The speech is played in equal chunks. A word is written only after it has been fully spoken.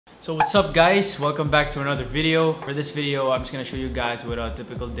So what's up guys, welcome back to another video. For this video, I'm just gonna show you guys what a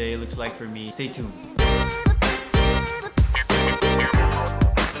typical day looks like for me. Stay tuned.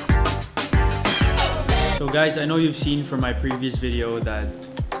 So guys, I know you've seen from my previous video that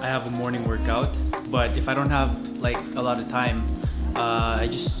I have a morning workout, but if I don't have like a lot of time, I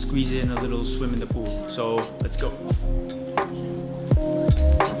just squeeze in a little swim in the pool. So let's go.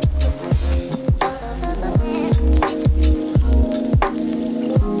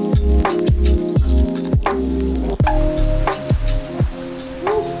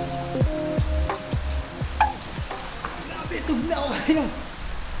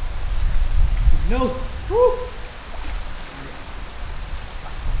 No! Woo!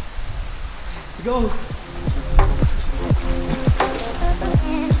 Let's go!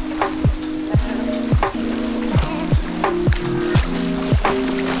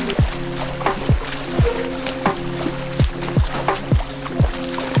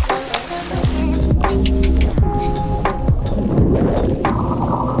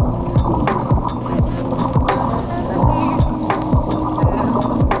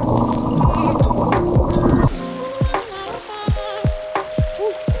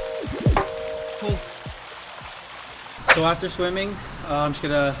 So after swimming, I'm just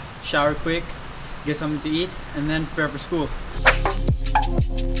gonna shower quick, get something to eat, and then prepare for school.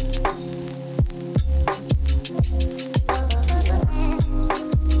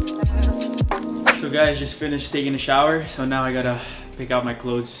 So guys, just finished taking a shower, so now I gotta pick out my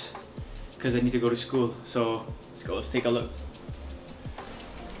clothes because I need to go to school. So let's go, let's take a look.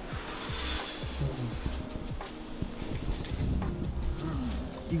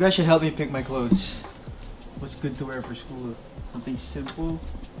 You guys should help me pick my clothes. What's good to wear for school? Something simple.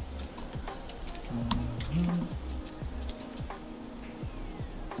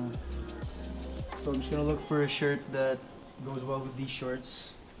 So I'm just gonna look for a shirt that goes well with these shorts.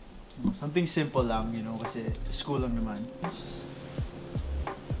 Something simple lang, you know, kasi school lang naman.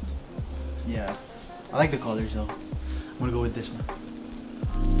 Yeah, I like the colors though. I'm gonna go with this one.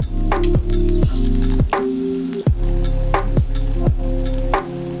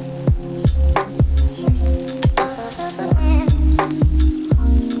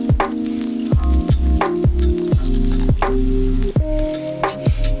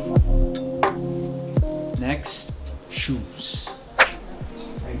 Next, shoes.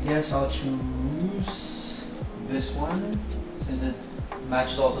 I guess I'll choose this one since it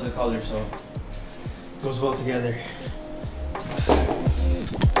matches also the color, so it goes well together.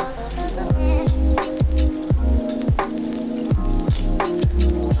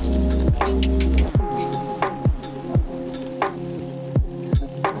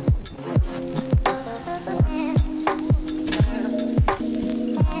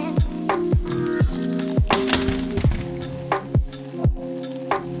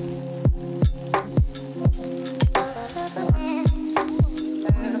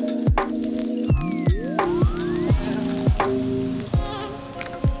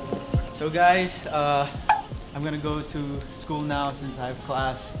 So guys, I'm gonna go to school now since I have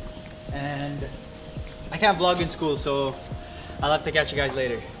class, and I can't vlog in school, so I'll have to catch you guys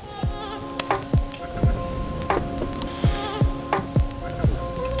later.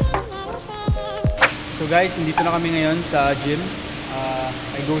 So guys, nandito na kami ngayon sa gym.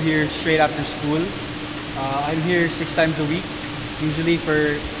 I go here straight after school. I'm here 6 times a week, usually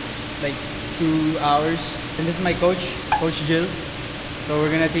for like 2 hours. And this is my coach, Coach Jill. So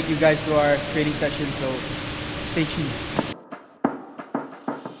we're gonna take you guys to our training session, so stay tuned.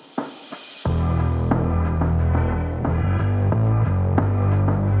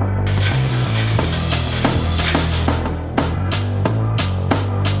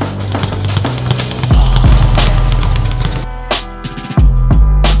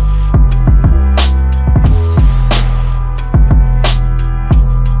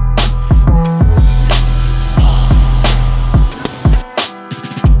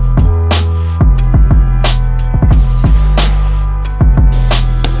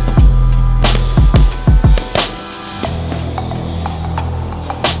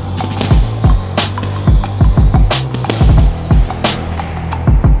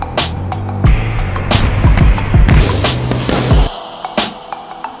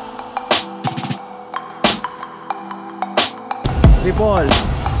 Triple.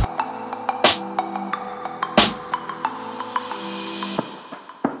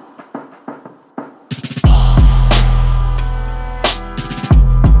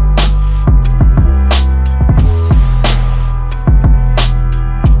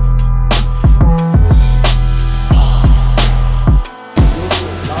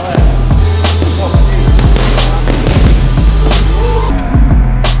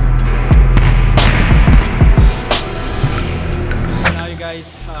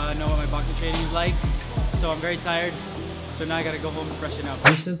 I'm very tired, so now I gotta go home and freshen up.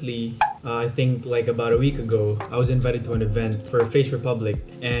 Recently, I think like about a week ago, I was invited to an event for Face Republic,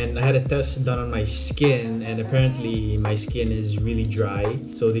 and I had a test done on my skin, and apparently my skin is really dry.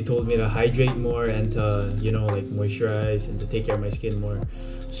 So they told me to hydrate more and to, you know, like moisturize and to take care of my skin more.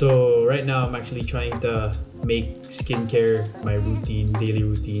 So right now I'm actually trying to make skincare my routine, daily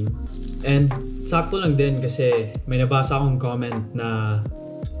routine. And sakto lang din kasi may nabasa akong comment na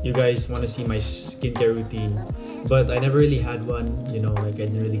you guys want to see my skincare routine, but I never really had one, you know, like I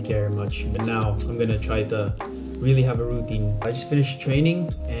didn't really care much. But now I'm gonna try to really have a routine. I just finished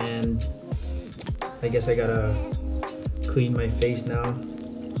training and I guess I gotta clean my face now.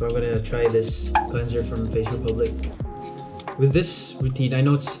 So I'm gonna try this cleanser from Face Republic. With this routine, I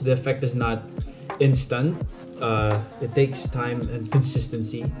know the effect is not instant. It takes time and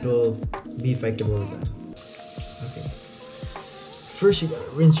consistency. It will be effective over time. Okay. First, you gotta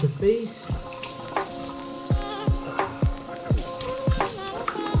rinse your face.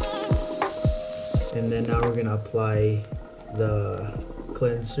 And then now we're gonna apply the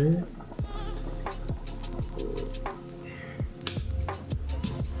cleanser.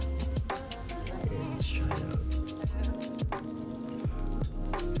 Okay, let's try it out.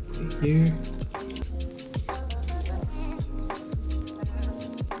 Here.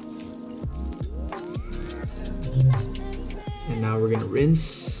 And now we're gonna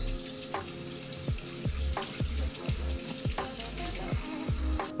rinse.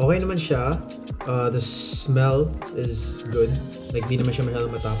 Okay naman siya. The smell is good. Like di naman siya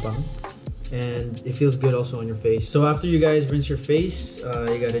masyadong matapang. And it feels good also on your face. So after you guys rinse your face,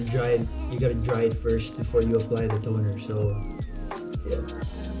 you gotta dry it first before you apply the toner. So yeah.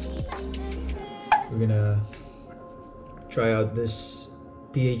 We're gonna try out this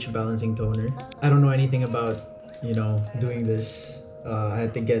pH balancing toner. I don't know anything about, you know, doing this. I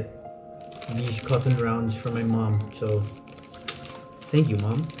had to get these cotton rounds from my mom, so thank you,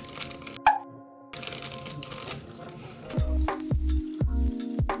 Mom.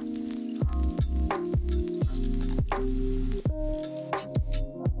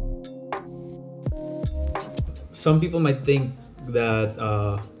 Some people might think that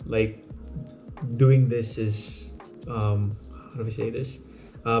like doing this is how do we say this?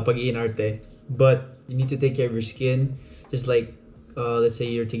 Pag-iinarte. But you need to take care of your skin. Just like let's say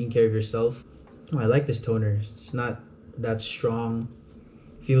you're taking care of yourself. Oh, I like this toner. It's not that strong.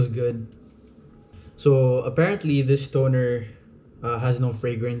 Feels good. So apparently this toner has no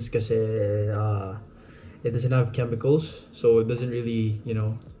fragrance kasi it doesn't have chemicals. So it doesn't really, you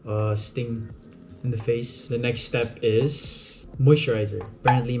know, sting in the face. The next step is moisturizer.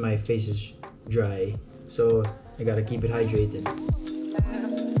 Apparently my face is dry, so I gotta keep it hydrated.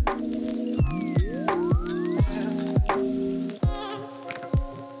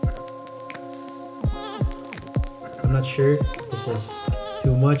 I'm not sure if this is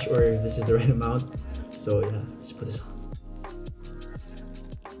too much or if this is the right amount, so yeah, let's put this on.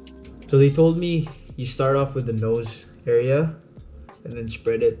 So they told me you start off with the nose area and then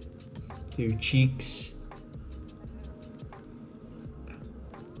spread it to your cheeks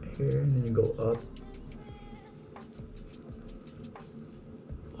here, and then you go up.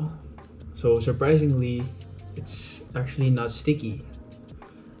 So surprisingly, it's actually not sticky.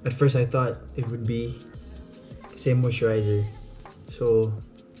 At first I thought it would be same moisturizer. So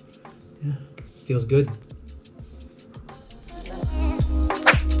yeah, feels good.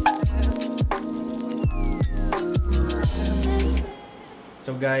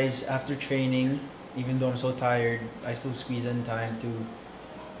 So guys, after training, even though I'm so tired, I still squeeze in time to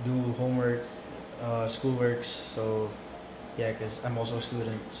do homework, schoolworks. So yeah, because I'm also a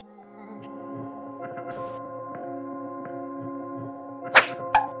student.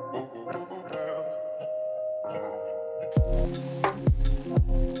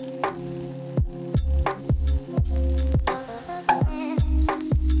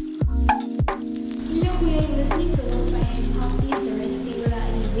 Listening to lo-fi hip-hop beats or anything without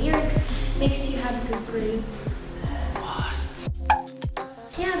any lyrics makes you have good grades. What?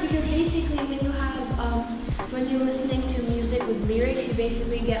 Yeah, because basically when you're listening to music with lyrics, you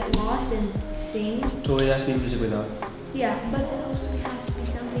basically get lost and sing. So it has to be music without? Yeah, but it also has to be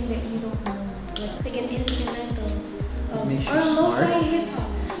something that you don't know, like an instrumental or a lo-fi hip-hop.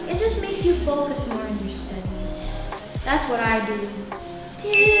 It just makes you focus more on your studies. That's what I do.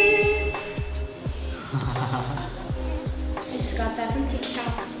 Tips! I just got that from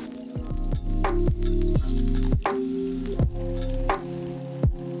TikTok.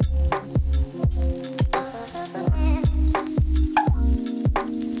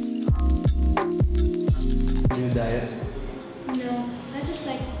 Do you diet? No, I just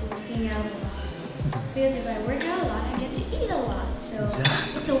like working out a lot. Because if I work out a lot, I get to eat a lot. So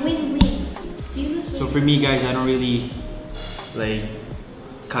Exactly. it's a win-win. You lose weight. So for me, guys, I don't really like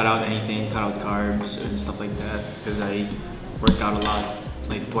cut out anything, cut out carbs and stuff like that, because I work out a lot,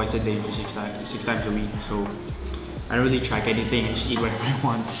 like twice a day for six times a week. So I don't really track anything. I just eat whatever I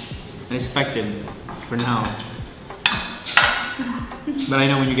want, and it's effective for now. But I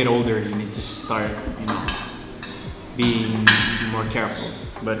know when you get older, you need to start, being more careful.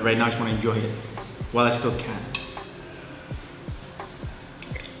 But right now, I just want to enjoy it while I still can.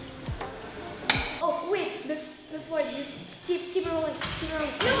 Oh wait, before you keep it rolling, keep it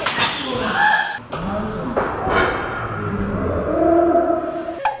rolling. No.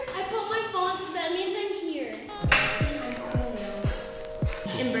 I put my phone, so that means I'm here. I'm cool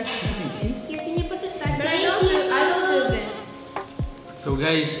now. In breakfast. Here, can you put this back? But I don't do this. So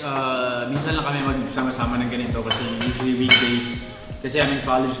guys, minsan lang kami magsama-sama ng ganito kasi usually weekdays. Kasi I'm in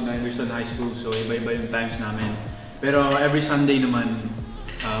college na, we're still in high school, so iba-iba yung times namin. Pero every Sunday naman,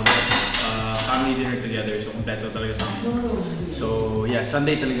 family dinner together, so kompleto talaga sa amin. So yeah,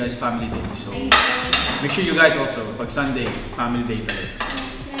 Sunday talaga is family day. So make sure you guys also, pag Sunday, family day talaga.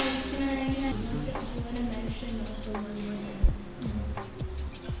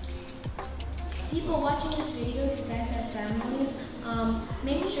 People watching this video, if you guys have families,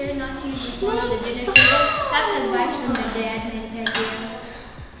 make sure not to use the phone on the dinner table. That's advice from my dad and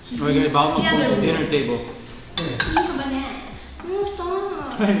Okay guys, bawal mag-phone sa dinner table. Eat a banana. No,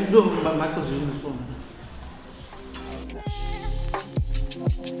 stop. No, Michael's using his phone.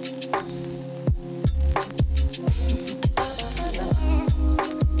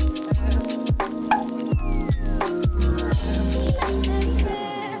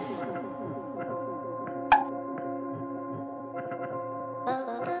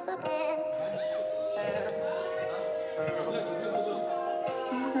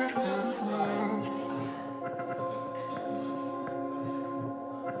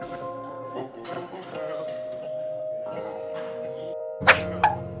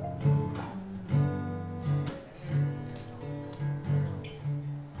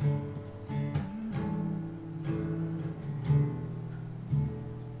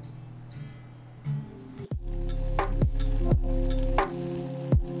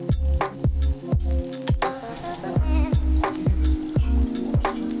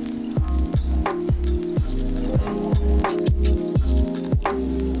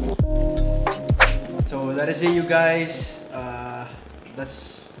 So that is it, you guys.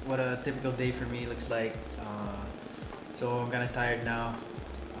 That's what a typical day for me looks like. So I'm kind of tired now.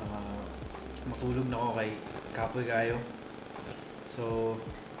 Matulog na ako kay kapoy kayo. So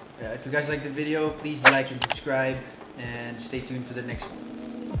yeah, if you guys like the video, please like and subscribe and stay tuned for the next one.